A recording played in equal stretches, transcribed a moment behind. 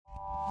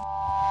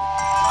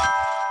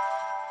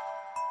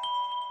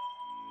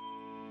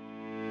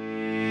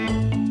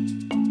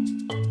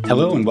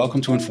Hello and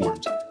welcome to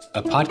Informed,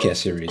 a podcast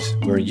series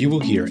where you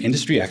will hear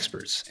industry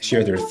experts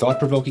share their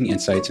thought-provoking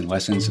insights and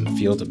lessons in the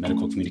field of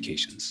medical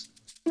communications.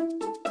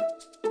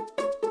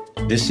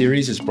 This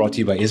series is brought to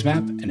you by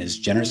ISMAP and is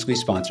generously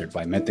sponsored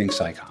by MedThings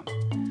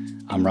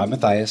SciComm. I'm Rob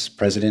Matthias,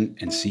 President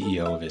and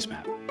CEO of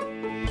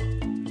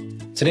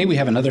ISMAP. Today we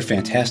have another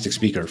fantastic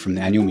speaker from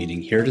the annual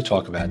meeting here to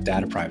talk about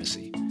data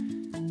privacy.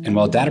 And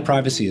while data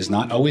privacy is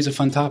not always a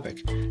fun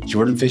topic,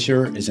 Jordan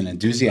Fisher is an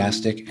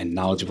enthusiastic and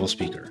knowledgeable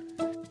speaker.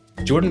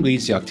 Jordan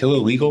leads the Octilla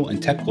Legal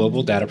and Tech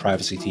Global Data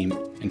Privacy team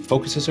and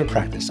focuses her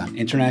practice on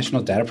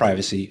international data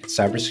privacy and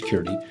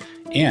cybersecurity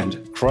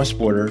and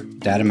cross-border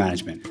data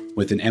management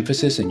with an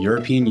emphasis in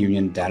European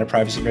Union data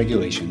privacy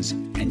regulations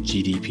and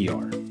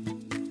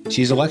GDPR.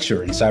 She's a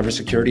lecturer in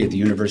cybersecurity at the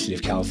University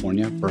of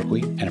California,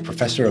 Berkeley, and a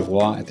professor of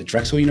law at the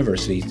Drexel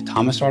University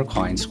Thomas R.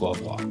 Klein School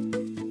of Law.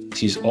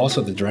 She's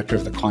also the director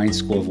of the Klein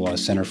School of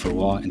Law's Center for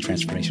Law and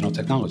Transformational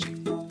Technology.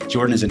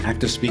 Jordan is an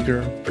active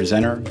speaker,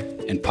 presenter,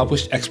 and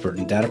published expert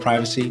in data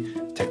privacy,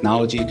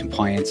 technology,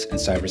 compliance, and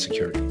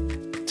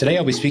cybersecurity. Today,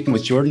 I'll be speaking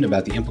with Jordan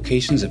about the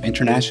implications of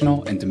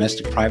international and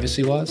domestic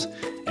privacy laws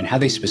and how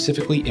they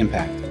specifically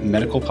impact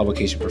medical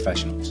publication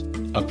professionals.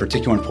 Of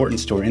particular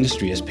importance to our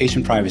industry is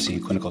patient privacy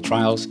in clinical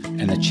trials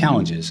and the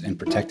challenges in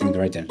protecting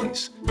their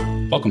identities.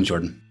 Welcome,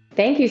 Jordan.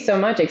 Thank you so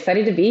much.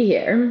 Excited to be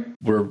here.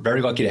 We're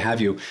very lucky to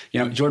have you.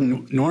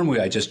 Jordan, normally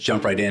I just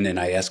jump right in and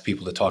I ask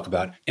people to talk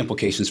about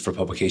implications for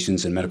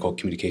publications and medical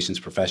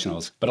communications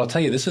professionals. But I'll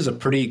tell you, this is a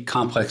pretty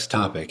complex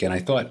topic. And I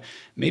thought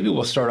maybe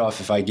we'll start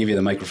off if I give you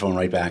the microphone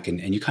right back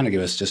and you kind of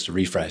give us just a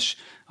refresh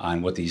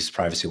on what these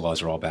privacy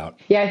laws are all about.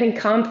 Yeah, I think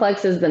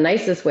complex is the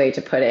nicest way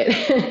to put it.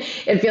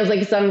 It feels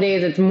like some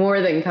days it's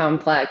more than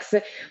complex,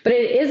 but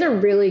it is a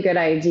really good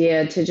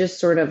idea to just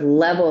sort of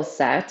level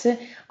set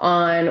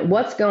on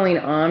what's going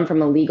on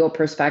from a legal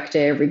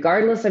perspective,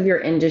 regardless of your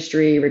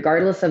industry,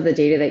 regardless of the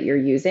data that you're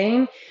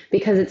using,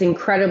 because it's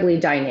incredibly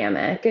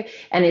dynamic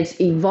and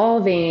it's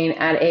evolving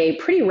at a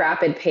pretty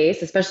rapid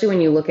pace, especially when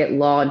you look at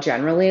law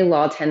generally.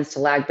 Law tends to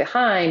lag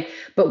behind,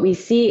 but we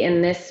see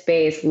in this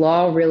space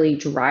law really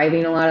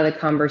driving a lot of the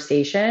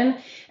conversation.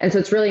 And so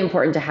it's really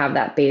important to have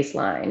that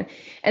baseline.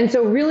 And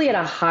so really at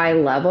a high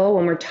level,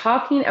 when we're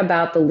talking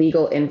about the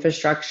legal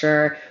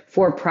infrastructure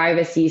for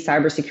privacy,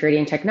 cybersecurity,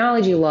 and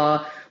technology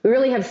law, we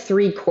really have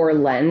three core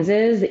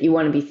lenses that you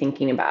want to be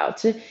thinking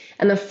about.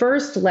 And the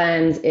first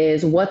lens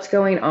is what's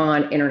going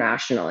on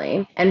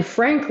internationally. And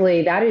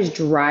frankly, that is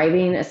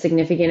driving a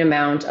significant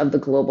amount of the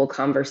global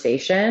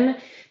conversation.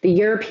 The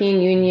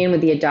European Union, with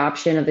the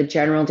adoption of the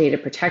General Data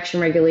Protection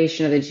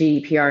Regulation of the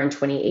GDPR in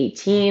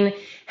 2018,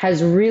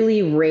 has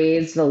really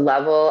raised the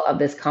level of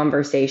this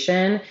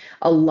conversation.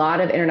 A lot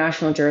of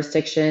international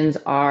jurisdictions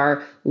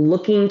are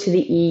looking to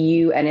the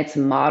EU and its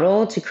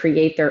model to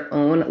create their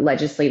own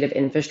legislative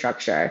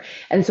infrastructure.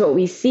 And so what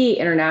we see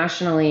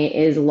internationally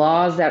is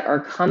laws that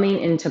are coming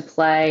into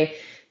play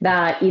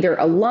that either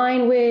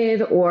align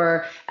with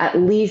or at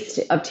least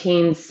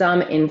obtain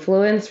some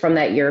influence from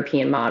that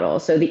European model.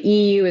 So the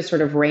EU is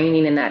sort of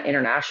reigning in that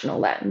international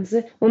lens.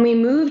 When we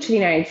move to the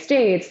United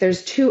States,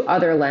 there's two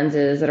other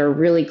lenses that are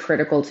really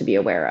critical to be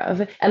aware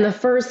of. And the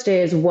first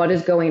is what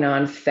is going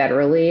on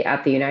federally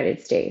at the United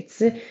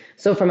States.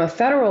 So from a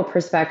federal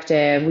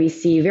perspective, we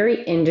see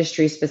very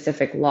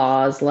industry-specific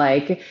laws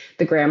like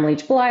the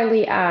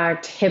Gramm-Leach-Bliley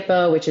Act,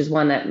 HIPAA, which is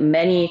one that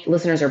many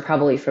listeners are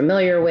probably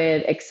familiar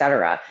with, et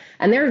cetera.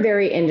 And they're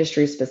very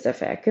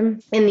industry-specific.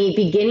 In the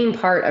beginning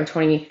part of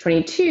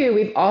 2022,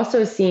 we've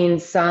also seen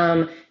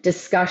some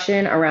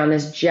discussion around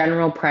this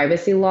general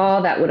privacy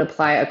law that would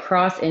apply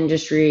across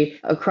industry,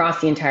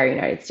 across the entire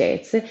United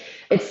States.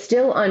 It's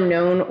still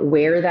unknown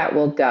where that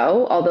will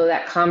go, although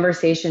that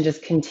conversation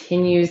just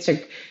continues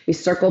to, we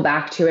circle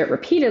back to it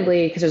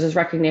repeatedly because there's this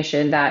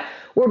recognition that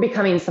we're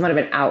becoming somewhat of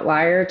an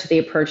outlier to the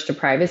approach to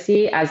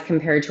privacy as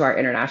compared to our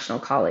international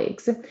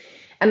colleagues.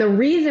 And the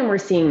reason we're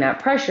seeing that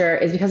pressure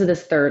is because of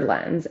this third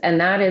lens, and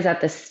that is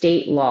at the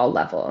state law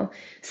level.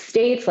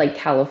 States like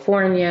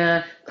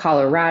California,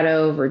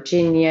 Colorado,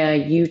 Virginia,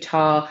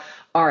 Utah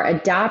are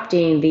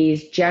adopting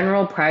these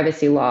general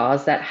privacy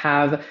laws that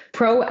have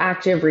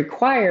proactive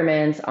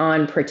requirements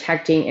on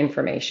protecting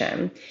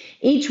information.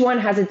 Each one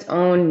has its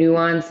own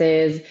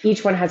nuances.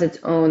 Each one has its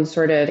own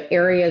sort of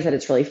areas that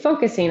it's really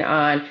focusing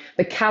on.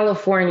 But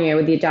California,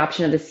 with the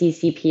adoption of the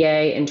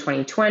CCPA in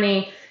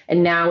 2020,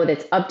 and now with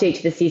its update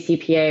to the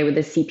CCPA with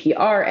the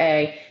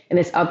CPRA in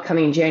this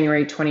upcoming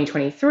January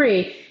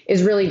 2023,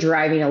 is really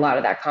driving a lot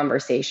of that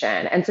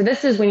conversation. And so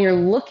this is when you're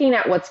looking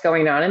at what's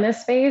going on in this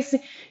space,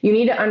 you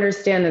need to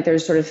understand that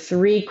there's sort of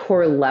three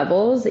core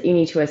levels that you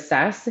need to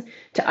assess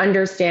to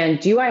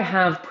understand, do I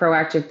have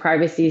proactive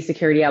privacy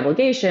security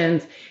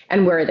obligations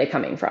and where are they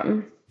coming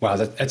from? Wow,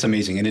 that's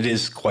amazing. And it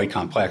is quite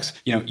complex.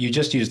 You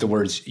just used the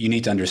words you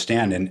need to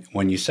understand. And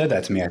when you said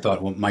that to me, I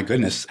thought, well, my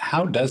goodness,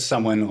 how does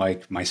someone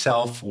like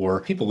myself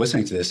or people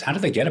listening to this, how do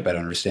they get a better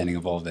understanding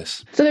of all of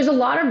this? So there's a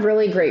lot of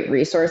really great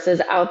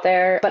resources out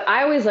there, but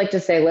I always like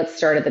to say, let's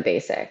start at the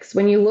basics.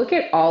 When you look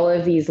at all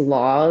of these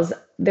laws,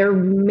 they're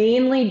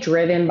mainly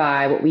driven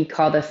by what we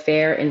call the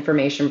Fair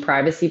Information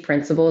Privacy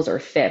Principles, or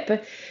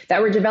FIP, that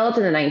were developed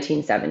in the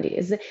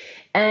 1970s.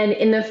 And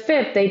in the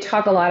FIP, they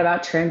talk a lot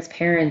about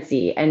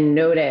transparency and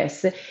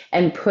notice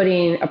and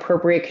putting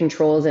appropriate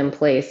controls in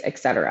place, et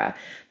cetera.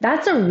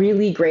 That's a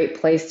really great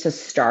place to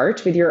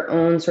start with your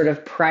own sort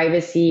of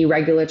privacy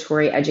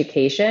regulatory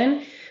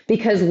education,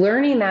 because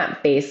learning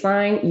that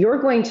baseline, you're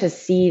going to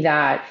see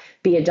that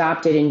be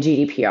adopted in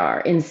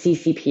GDPR, in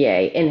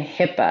CCPA, in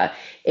HIPAA,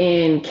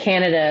 in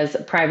Canada's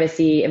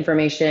privacy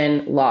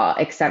information law,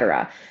 et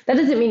cetera. That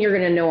doesn't mean you're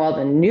going to know all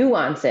the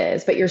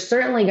nuances, but you're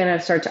certainly going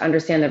to start to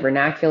understand the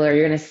vernacular.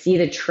 You're going to see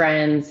the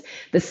trends,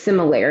 the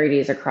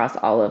similarities across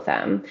all of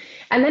them.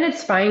 And then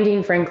it's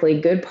finding,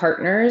 frankly, good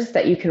partners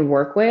that you can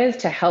work with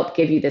to help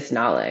give you this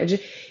knowledge.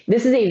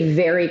 This is a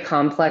very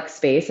complex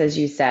space, as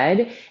you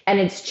said, and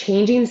it's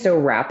changing so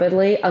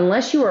rapidly.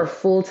 Unless you are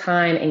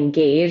full-time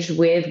engaged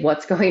with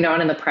what's going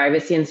on in the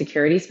privacy and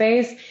security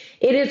space,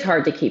 it is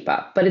hard to keep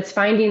up. But it's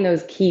finding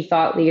those key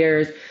thought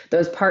leaders,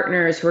 those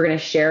partners who are going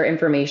to share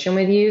information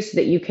with you so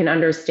that you can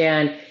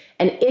understand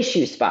an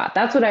issue spot.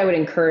 That's what I would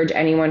encourage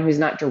anyone who's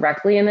not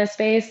directly in this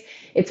space.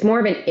 It's more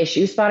of an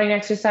issue spotting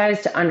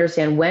exercise to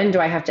understand, when do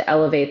I have to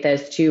elevate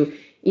this to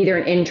either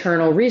an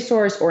internal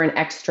resource or an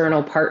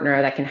external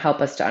partner that can help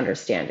us to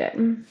understand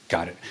it.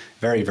 Got it.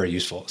 Very, very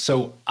useful.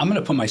 So I'm going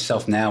to put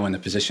myself now in the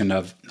position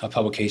of a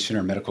publication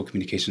or medical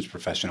communications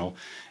professional,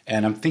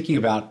 and I'm thinking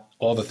about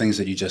all the things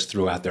that you just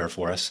threw out there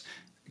for us.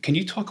 Can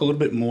you talk a little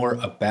bit more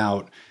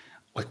about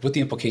what the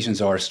implications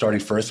are,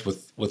 starting first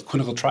with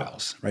clinical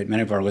trials, right?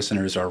 Many of our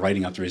listeners are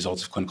writing up the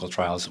results of clinical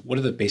trials. What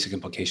are the basic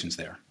implications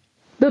there?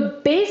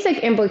 The basic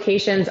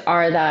implications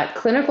are that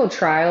clinical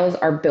trials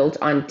are built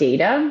on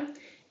data.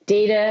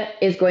 Data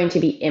is going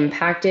to be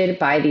impacted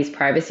by these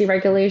privacy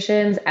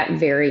regulations at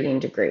varying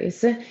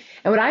degrees. And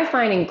what I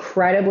find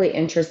incredibly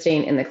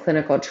interesting in the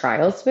clinical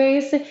trial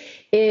space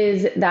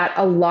is that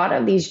a lot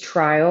of these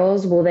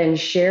trials will then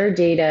share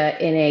data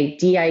in a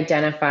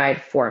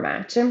de-identified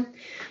format.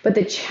 But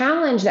the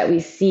challenge that we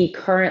see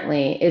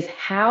currently is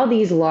how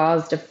these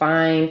laws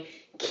define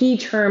key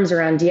terms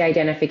around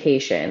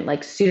de-identification,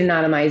 like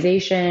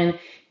pseudonymization,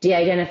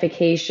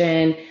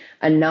 de-identification,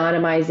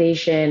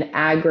 anonymization,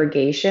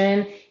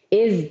 aggregation,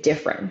 is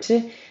different.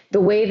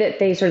 The way that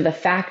they sort of the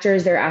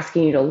factors they're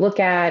asking you to look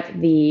at,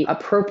 the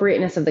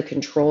appropriateness of the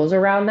controls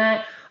around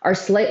that are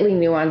slightly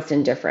nuanced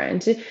and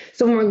different.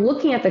 So when we're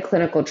looking at the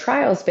clinical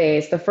trial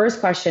space, the first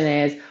question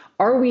is,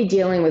 are we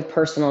dealing with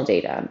personal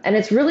data? And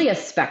it's really a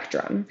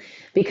spectrum,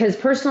 because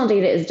personal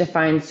data is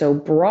defined so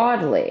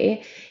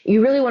broadly.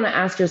 You really want to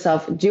ask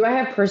yourself, do I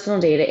have personal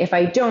data? If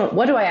I don't,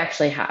 what do I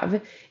actually have?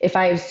 If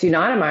I have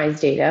pseudonymized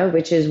data,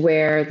 which is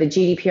where the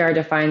GDPR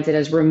defines it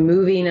as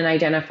removing an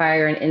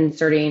identifier and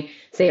inserting,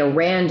 say, a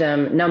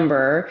random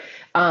number,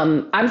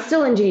 I'm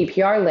still in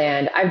GDPR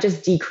land. I've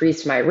just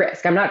decreased my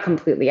risk. I'm not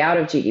completely out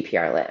of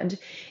GDPR land.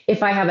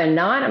 If I have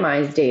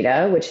anonymized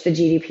data, which the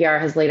GDPR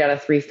has laid out a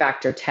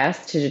 3-factor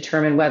test to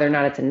determine whether or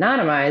not it's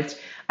anonymized,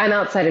 I'm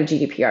outside of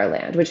GDPR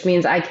land, which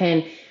means I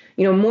can,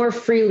 more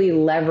freely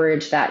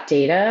leverage that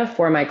data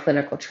for my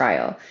clinical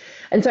trial.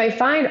 And so I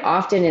find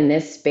often in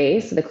this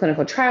space, the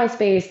clinical trial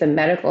space, the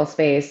medical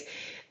space,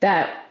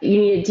 that you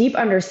need a deep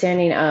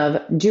understanding of,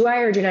 do I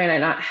or do I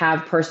not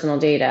have personal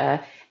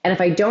data? And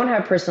if I don't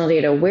have personal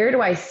data, where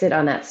do I sit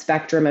on that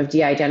spectrum of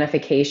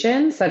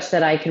de-identification such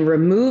that I can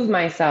remove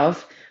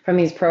myself from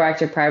these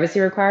proactive privacy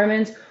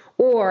requirements,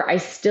 or I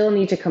still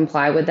need to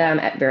comply with them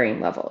at varying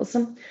levels?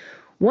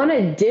 One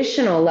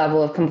additional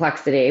level of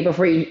complexity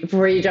before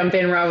you jump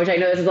in, Rob, which I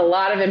know this is a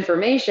lot of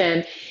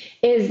information,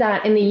 is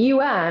that in the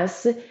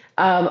US,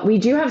 we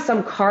do have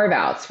some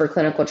carve-outs for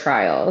clinical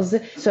trials.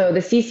 So the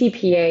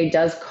CCPA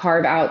does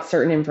carve out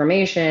certain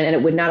information, and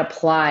it would not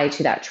apply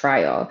to that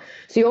trial.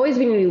 So you always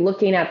need to be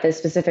looking at the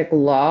specific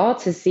law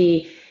to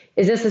see,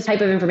 is this the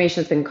type of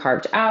information that's been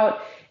carved out?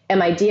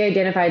 Am I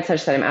de-identified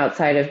such that I'm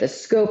outside of the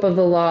scope of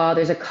the law?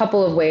 There's a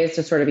couple of ways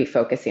to sort of be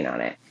focusing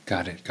on it.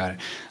 Got it.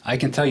 I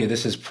can tell you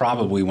this is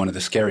probably one of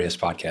the scariest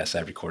podcasts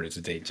I've recorded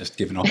to date, just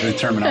given all the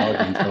terminology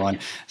and so on.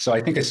 So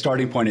I think a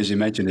starting point, as you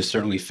mentioned, is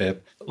certainly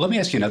FIP. Let me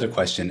ask you another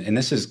question, and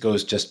this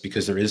goes just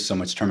because there is so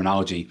much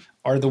terminology.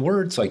 Are the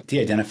words like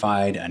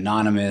de-identified,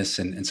 anonymous,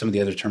 and some of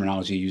the other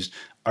terminology used,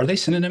 are they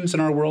synonyms in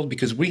our world?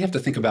 Because we have to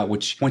think about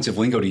which points of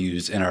lingo to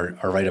use in our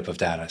write-up of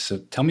data. So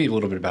tell me a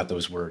little bit about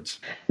those words.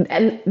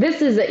 And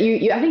this is,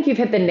 I think you've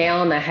hit the nail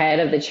on the head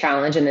of the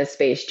challenge in this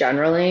space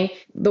generally.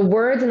 The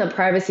words in the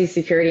privacy,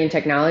 security, and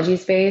technology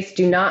space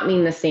do not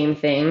mean the same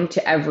thing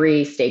to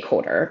every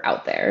stakeholder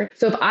out there.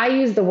 So if I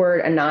use the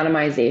word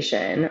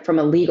anonymization from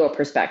a legal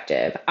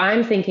perspective,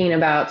 I'm thinking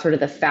about sort of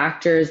the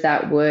factors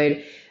that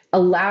would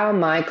allow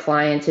my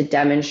client to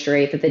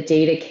demonstrate that the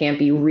data can't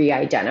be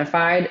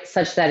re-identified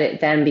such that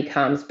it then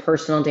becomes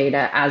personal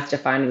data as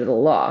defined under the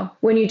law.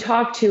 When you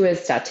talk to a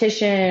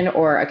statistician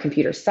or a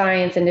computer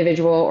science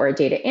individual or a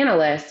data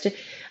analyst,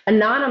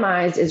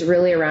 anonymized is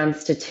really around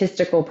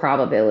statistical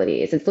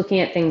probabilities. It's looking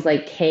at things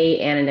like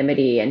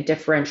k-anonymity and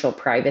differential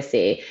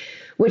privacy,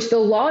 which the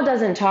law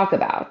doesn't talk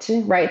about,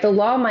 right? The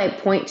law might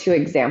point to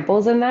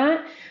examples in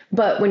that,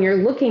 but when you're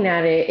looking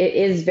at it,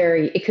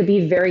 it could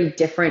be very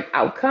different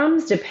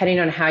outcomes depending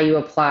on how you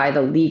apply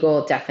the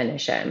legal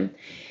definition.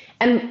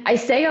 And I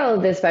say all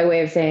of this by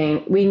way of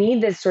saying we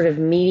need this sort of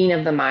meeting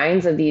of the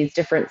minds of these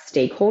different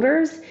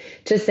stakeholders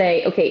to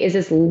say, okay, is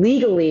this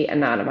legally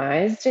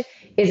anonymized?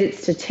 Is it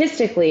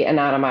statistically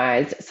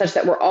anonymized such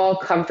that we're all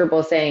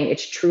comfortable saying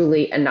it's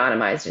truly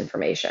anonymized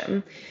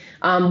information?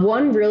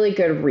 One really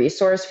good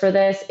resource for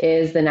this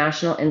is the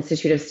National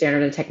Institute of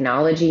Standard and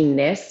Technology,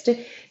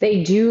 NIST.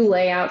 They do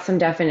lay out some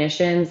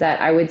definitions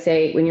that I would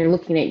say when you're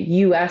looking at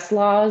US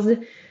laws,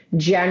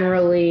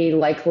 generally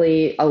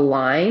likely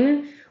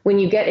align. When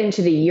you get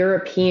into the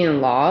European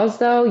laws,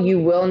 though, you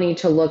will need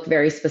to look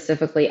very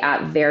specifically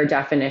at their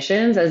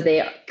definitions as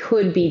they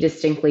could be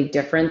distinctly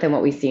different than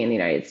what we see in the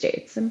United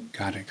States.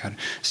 Got it.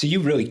 So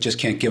you really just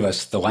can't give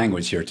us the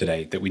language here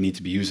today that we need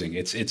to be using.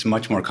 It's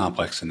much more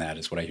complex than that,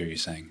 is what I hear you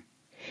saying.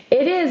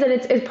 It is, and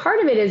it's part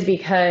of it is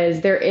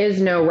because there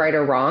is no right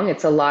or wrong.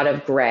 It's a lot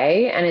of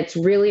gray, and it's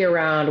really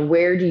around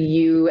where do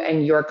you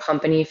and your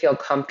company feel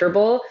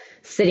comfortable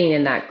sitting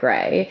in that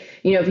gray.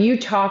 You know, if you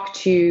talk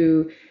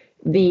to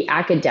the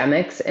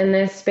academics in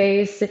this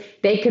space,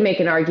 they can make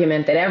an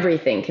argument that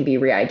everything can be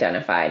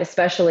re-identified,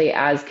 especially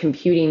as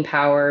computing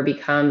power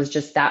becomes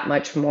just that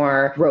much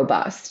more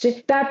robust.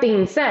 That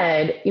being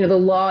said, you know, the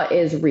law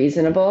is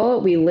reasonable.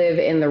 We live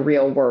in the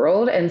real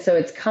world. And so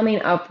it's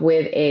coming up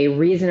with a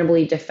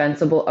reasonably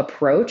defensible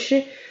approach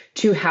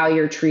to how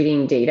you're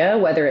treating data,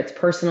 whether it's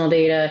personal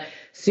data,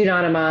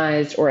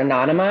 pseudonymized or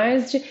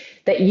anonymized,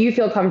 that you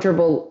feel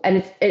comfortable.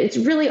 And it's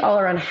really all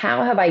around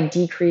how have I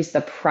decreased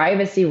the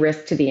privacy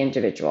risk to the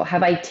individual?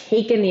 Have I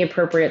taken the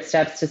appropriate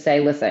steps to say,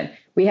 listen,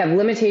 we have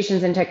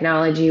limitations in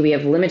technology, we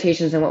have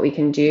limitations in what we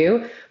can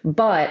do,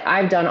 but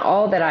I've done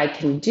all that I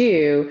can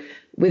do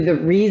with a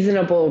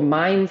reasonable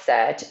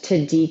mindset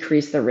to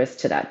decrease the risk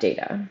to that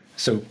data.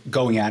 So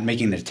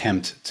making an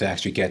attempt to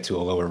actually get to a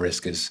lower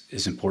risk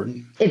is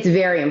important? It's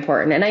very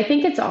important. And I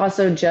think it's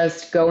also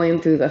just going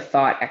through the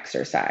thought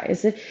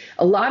exercise.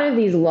 A lot of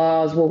these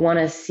laws will want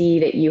to see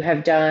that you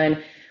have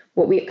done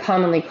what we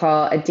commonly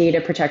call a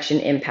data protection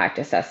impact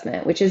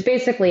assessment, which is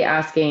basically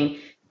asking,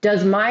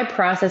 does my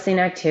processing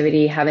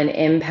activity have an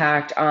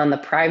impact on the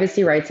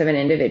privacy rights of an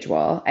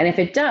individual? And if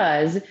it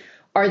does,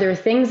 are there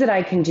things that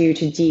I can do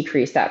to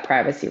decrease that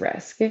privacy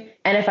risk? And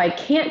if I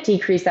can't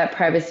decrease that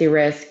privacy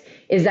risk,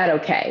 is that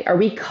okay? Are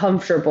we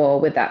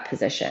comfortable with that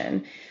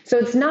position? So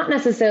it's not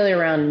necessarily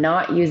around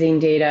not using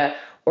data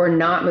or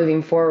not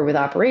moving forward with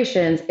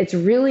operations. It's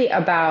really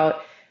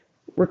about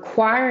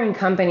requiring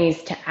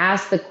companies to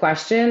ask the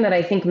question that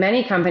I think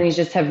many companies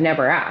just have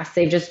never asked.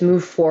 They just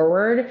move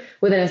forward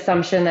with an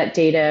assumption that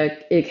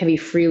it can be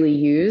freely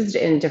used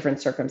in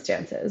different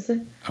circumstances.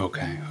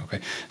 Okay.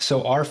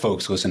 So our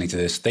folks listening to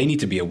this, they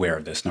need to be aware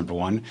of this, number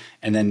one.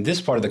 And then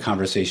this part of the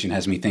conversation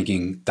has me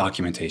thinking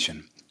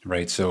documentation.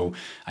 Right. So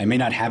I may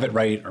not have it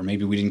right, or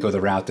maybe we didn't go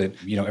the route that,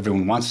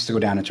 everyone wants us to go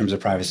down in terms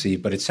of privacy.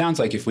 But it sounds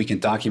like if we can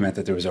document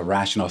that there was a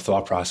rational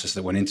thought process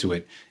that went into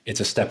it, it's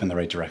a step in the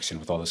right direction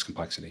with all this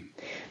complexity.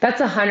 That's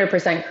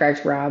 100%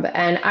 correct, Rob.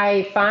 And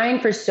I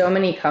find for so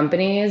many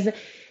companies,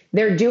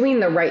 they're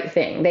doing the right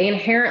thing. They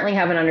inherently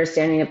have an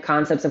understanding of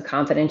concepts of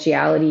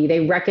confidentiality.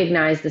 They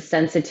recognize the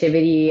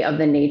sensitivity of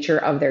the nature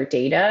of their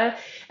data.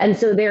 And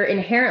so they're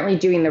inherently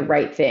doing the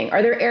right thing.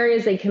 Are there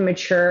areas they can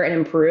mature and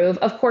improve?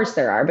 Of course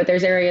there are, but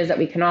there's areas that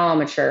we can all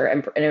mature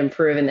and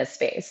improve in this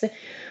space.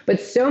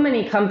 But so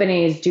many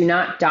companies do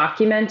not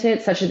document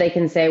it such that they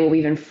can say, well,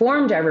 we've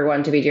informed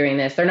everyone to be doing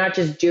this. They're not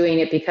just doing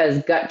it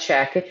because gut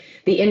check.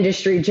 The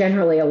industry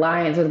generally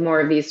aligns with more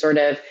of these sort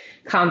of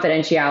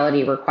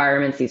confidentiality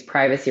requirements, these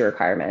privacy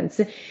requirements.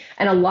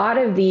 And a lot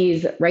of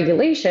these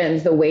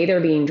regulations, the way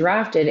they're being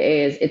drafted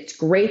is it's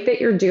great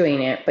that you're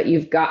doing it, but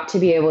you've got to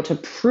be able to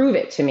prove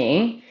it to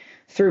me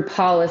through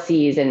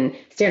policies and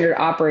standard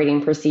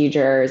operating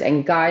procedures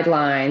and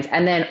guidelines,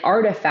 and then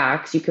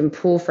artifacts you can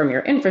pull from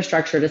your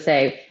infrastructure to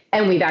say,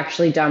 and we've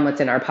actually done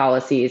what's in our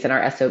policies and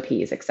our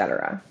SOPs, et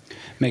cetera.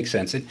 Makes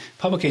sense. And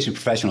publication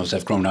professionals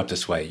have grown up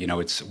this way.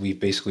 We've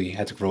basically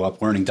had to grow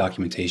up learning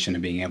documentation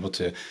and being able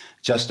to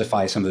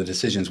justify some of the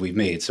decisions we've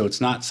made. So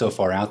it's not so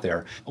far out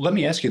there. Well, let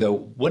me ask you though,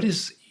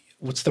 what's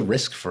the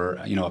risk for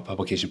a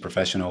publication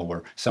professional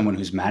or someone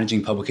who's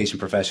managing publication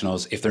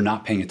professionals if they're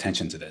not paying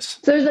attention to this?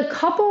 So there's a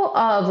couple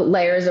of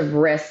layers of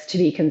risk to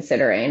be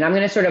considering. I'm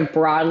going to sort of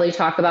broadly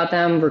talk about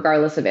them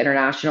regardless of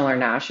international or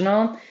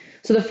national.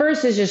 So the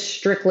first is just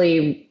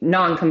strictly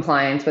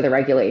non-compliance with a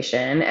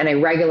regulation and a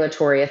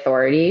regulatory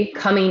authority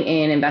coming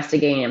in,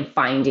 investigating, and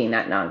finding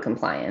that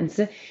non-compliance.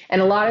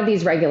 And a lot of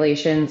these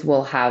regulations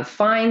will have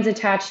fines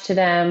attached to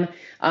them.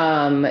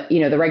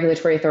 The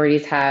regulatory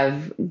authorities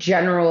have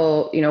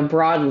general,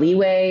 broad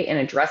leeway in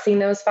addressing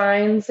those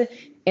fines.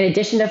 In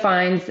addition to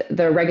fines,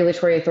 the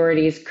regulatory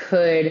authorities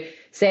could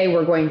say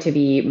we're going to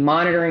be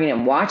monitoring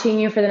and watching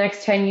you for the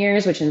next 10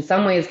 years, which in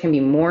some ways can be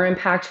more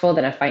impactful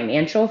than a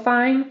financial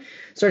fine,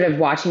 sort of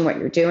watching what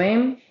you're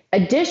doing.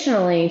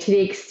 Additionally, to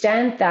the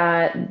extent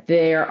that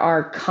there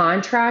are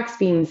contracts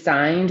being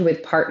signed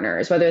with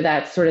partners, whether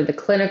that's sort of the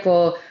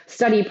clinical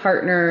study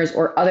partners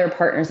or other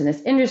partners in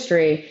this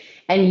industry,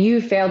 and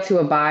you fail to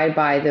abide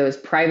by those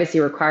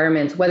privacy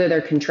requirements, whether they're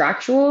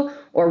contractual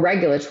or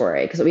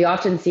regulatory, because what we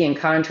often see in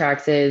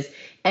contracts is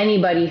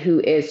anybody who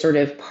is sort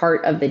of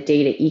part of the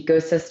data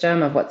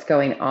ecosystem of what's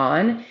going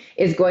on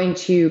is going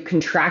to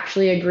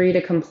contractually agree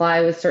to comply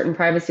with certain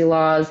privacy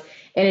laws,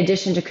 in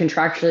addition to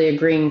contractually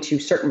agreeing to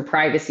certain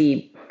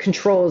privacy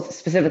controls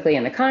specifically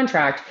in the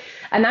contract.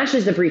 And that's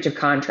just a breach of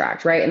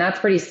contract, right? And that's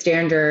pretty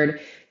standard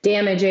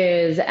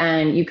damages,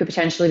 and you could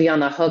potentially be on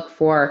the hook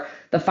for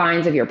the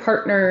fines of your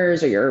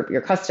partners or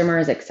your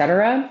customers, et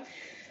cetera.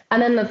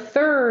 And then the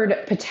third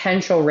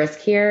potential risk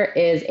here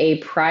is a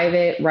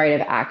private right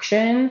of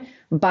action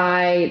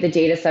by the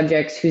data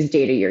subjects whose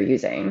data you're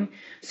using.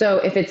 So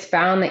if it's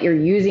found that you're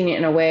using it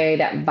in a way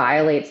that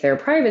violates their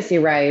privacy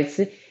rights,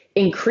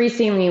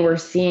 increasingly we're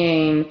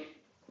seeing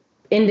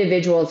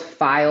individuals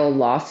file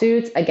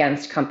lawsuits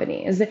against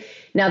companies.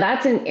 Now,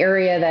 that's an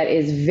area that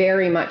is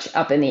very much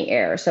up in the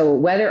air. So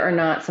whether or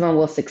not someone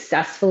will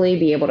successfully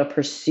be able to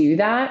pursue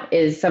that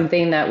is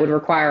something that would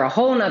require a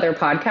whole nother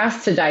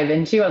podcast to dive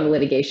into on the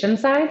litigation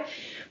side.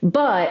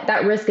 But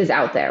that risk is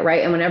out there,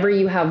 right? And whenever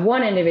you have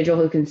one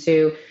individual who can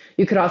sue,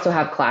 you could also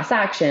have class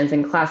actions,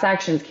 and class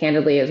actions,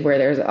 candidly, is where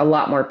there's a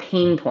lot more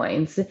pain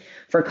points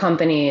for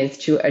companies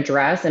to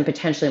address and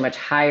potentially much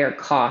higher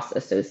costs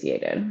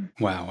associated.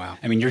 Wow.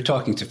 I mean, you're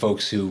talking to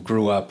folks who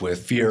grew up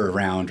with fear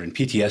around and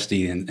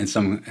PTSD in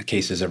some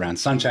cases around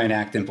Sunshine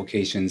Act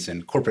implications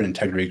and corporate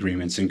integrity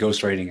agreements and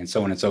ghostwriting and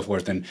so on and so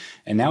forth. And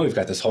now we've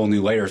got this whole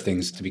new layer of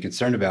things to be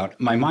concerned about.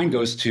 My mind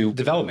goes to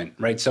development,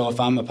 right? So if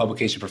I'm a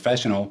publication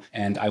professional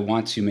and I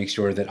want to make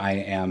sure that I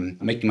am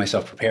making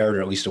myself prepared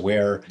or at least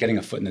aware, getting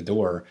a foot in the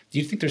door, do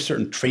you think there's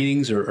certain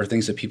trainings or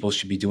things that people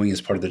should be doing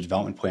as part of their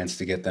development plans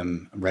to get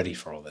them ready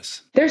for all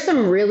this? There's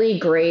some really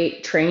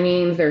great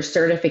trainings, there's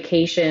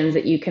certifications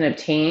that you can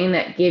obtain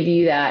that give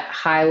you that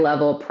high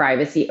level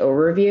privacy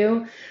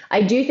overview.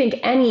 I do think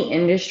any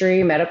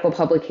industry, medical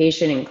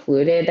publication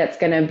included, that's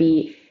going to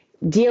be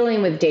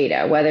dealing with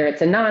data, whether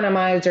it's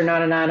anonymized or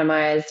not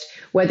anonymized,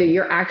 whether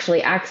you're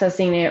actually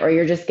accessing it or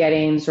you're just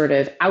getting sort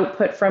of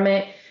output from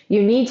it,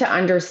 you need to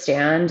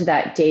understand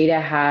that data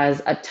has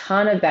a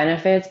ton of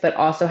benefits, but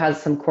also has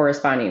some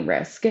corresponding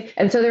risk.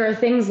 And so there are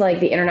things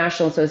like the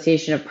International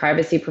Association of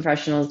Privacy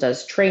Professionals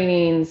does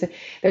trainings.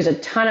 There's a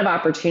ton of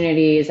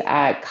opportunities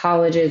at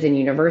colleges and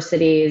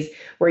universities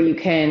where you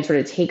can sort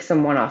of take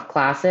some one-off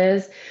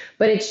classes.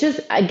 But it's just,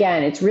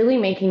 again, it's really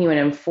making you an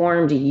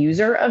informed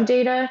user of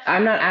data.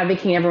 I'm not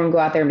advocating everyone go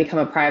out there and become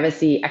a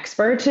privacy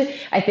expert.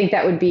 I think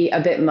that would be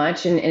a bit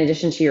much in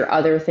addition to your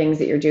other things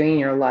that you're doing in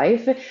your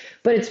life.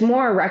 But it's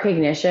more a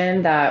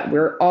recognition that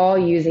we're all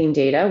using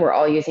data, we're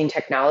all using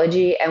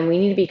technology, and we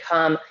need to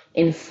become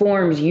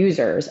informed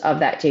users of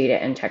that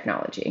data and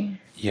technology.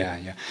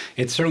 Yeah.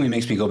 It certainly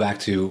makes me go back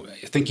to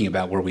thinking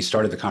about where we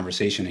started the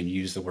conversation and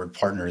use the word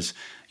partners.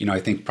 I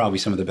think probably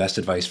some of the best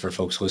advice for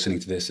folks listening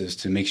to this is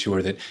to make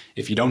sure that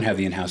if you don't have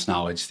the in-house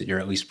knowledge, that you're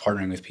at least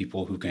partnering with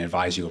people who can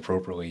advise you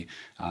appropriately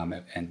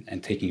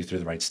and taking you through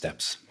the right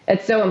steps.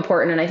 It's so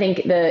important. And I think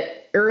the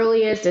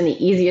earliest and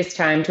the easiest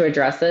time to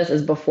address this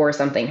is before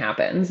something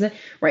happens,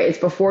 right? It's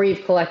before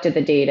you've collected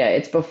the data.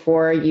 It's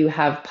before you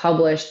have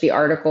published the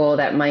article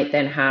that might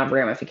then have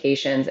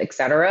ramifications, et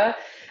cetera.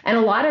 And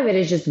a lot of it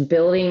is just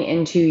building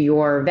into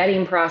your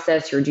vetting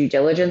process, your due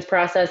diligence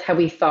process. Have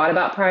we thought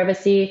about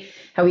privacy?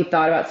 Have we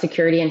thought about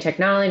security and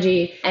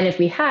technology? And if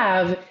we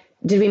have,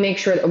 did we make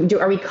sure,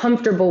 are we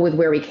comfortable with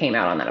where we came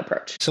out on that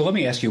approach? So let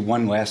me ask you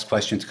one last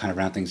question to kind of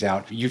round things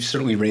out. You've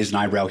certainly raised an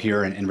eyebrow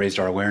here and raised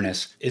our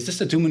awareness. Is this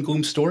a doom and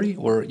gloom story,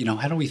 or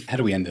how do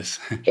we end this?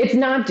 It's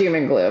not doom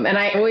and gloom. And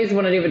I always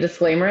want to do a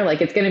disclaimer,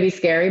 like it's going to be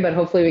scary, but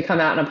hopefully we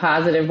come out in a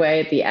positive way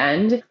at the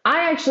end. I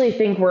actually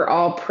think we're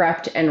all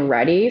prepped and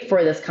ready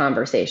for this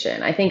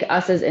conversation. I think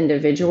us as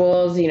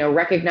individuals,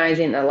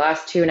 recognizing the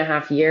last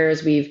 2.5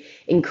 years, we've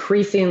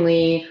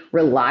increasingly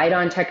relied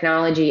on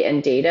technology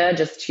and data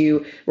just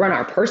to run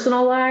our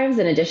personal lives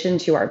in addition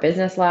to our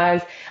business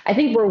lives. I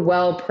think we're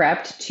well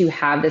prepped to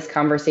have this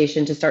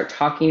conversation, to start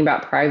talking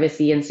about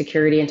privacy and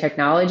security and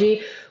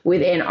technology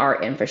within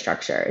our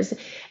infrastructures.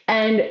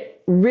 And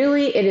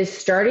Really, it is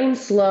starting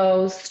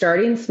slow,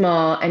 starting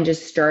small, and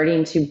just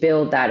starting to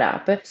build that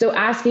up. So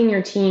asking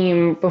your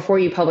team before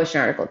you publish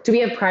an article, do we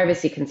have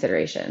privacy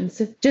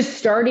considerations? Just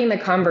starting the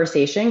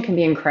conversation can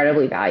be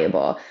incredibly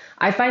valuable.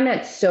 I find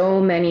that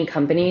so many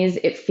companies,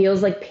 it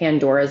feels like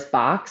Pandora's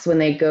box when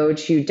they go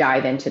to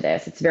dive into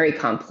this. It's very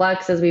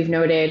complex, as we've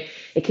noted.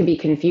 It can be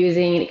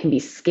confusing. It can be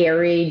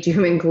scary.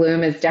 Doom and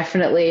gloom is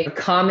definitely a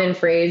common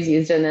phrase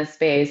used in this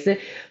space,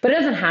 but it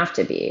doesn't have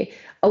to be.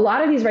 A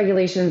lot of these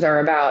regulations are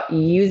about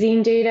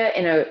using data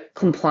in a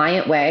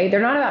compliant way.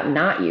 They're not about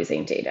not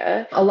using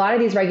data. A lot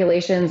of these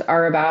regulations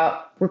are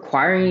about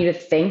requiring you to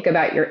think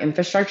about your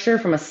infrastructure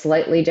from a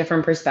slightly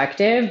different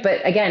perspective,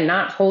 but again,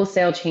 not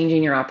wholesale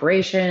changing your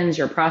operations,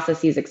 your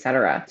processes, et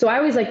cetera. So I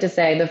always like to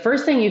say the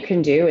first thing you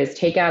can do is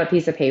take out a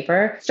piece of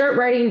paper, start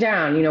writing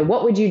down,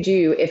 what would you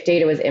do if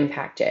data was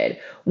impacted?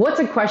 What's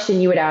a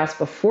question you would ask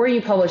before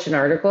you publish an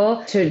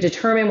article to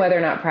determine whether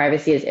or not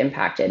privacy is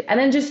impacted? And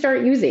then just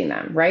start using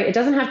them, right? It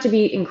doesn't have to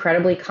be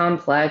incredibly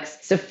complex,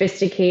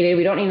 sophisticated.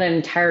 We don't need an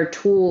entire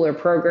tool or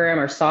program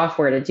or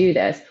software to do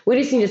this. We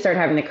just need to start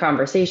having the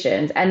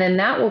conversations. And then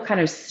that will kind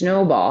of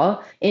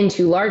snowball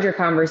into larger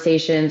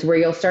conversations where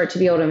you'll start to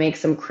be able to make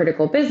some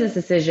critical business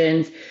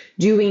decisions.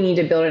 Do we need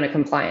to build in a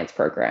compliance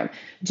program?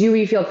 Do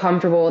we feel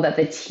comfortable that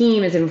the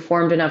team is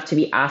informed enough to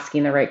be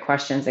asking the right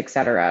questions, et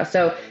cetera?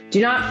 So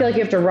do not feel like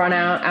you have to run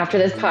out after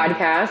this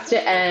podcast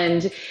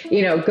and,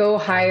 go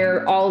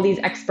hire all these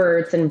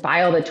experts and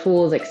buy all the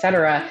tools, et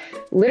cetera.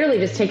 Literally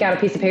just take out a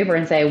piece of paper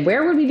and say,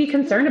 where would we be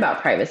concerned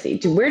about privacy?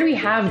 Where do we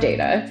have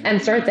data?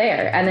 And start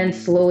there and then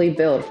slowly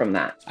build from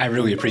that. I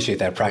really appreciate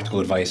that practical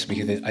advice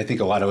because I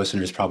think a lot of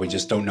listeners probably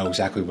just don't know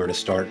exactly where to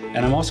start.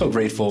 And I'm also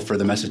grateful for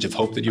the message of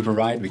hope that you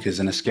provide because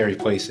in a scary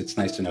place, it's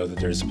nice to know that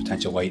there's a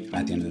potential light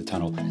at the end of the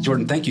tunnel.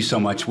 Jordan, thank you so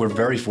much. We're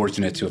very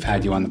fortunate to have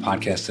had you on the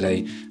podcast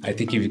today. I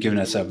think you've given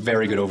us a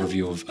very good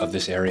overview of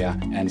this area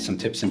and some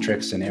tips and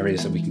tricks and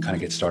areas that we can kind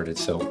of get started.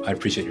 So I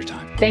appreciate your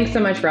time. Thanks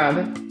so much, Rob.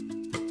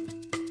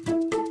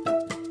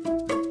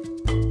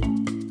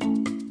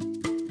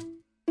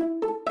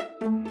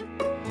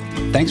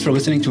 Thanks for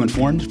listening to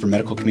Informed for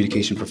Medical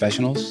Communication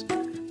Professionals.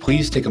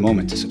 Please take a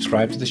moment to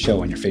subscribe to the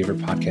show on your favorite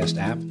podcast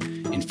app,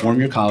 inform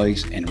your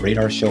colleagues, and rate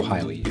our show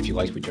highly if you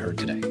liked what you heard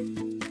today.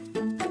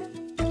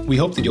 We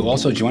hope that you'll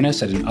also join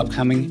us at an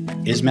upcoming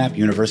ISMAP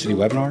University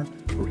webinar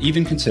or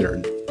even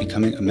consider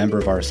becoming a member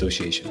of our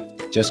association.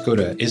 Just go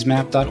to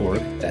ismap.org,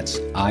 that's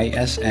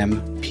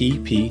ismpp.org,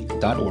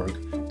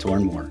 to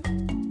learn more.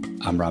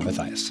 I'm Rob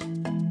Matthias.